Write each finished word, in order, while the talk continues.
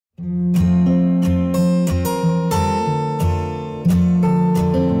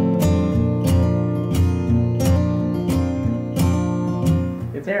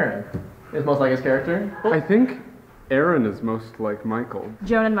is most like his character? I think Aaron is most like Michael.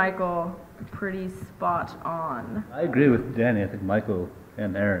 Joan and Michael, pretty spot on. I agree with Danny. I think Michael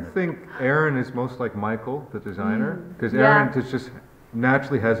and Aaron. I think Aaron is most like Michael, the designer, because Aaron just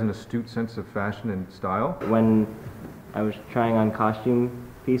naturally has an astute sense of fashion and style. When I was trying on costume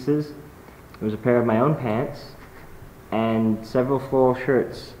pieces, it was a pair of my own pants and several floral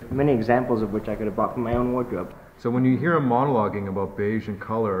shirts, many examples of which I could have bought from my own wardrobe. So when you hear him monologuing about beige and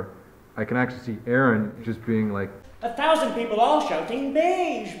color, I can actually see Aaron just being like, 1,000 people all shouting,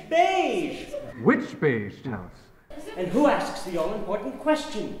 beige, beige! which beige, tell us? And who asks the all-important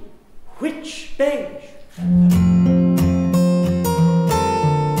question, which beige?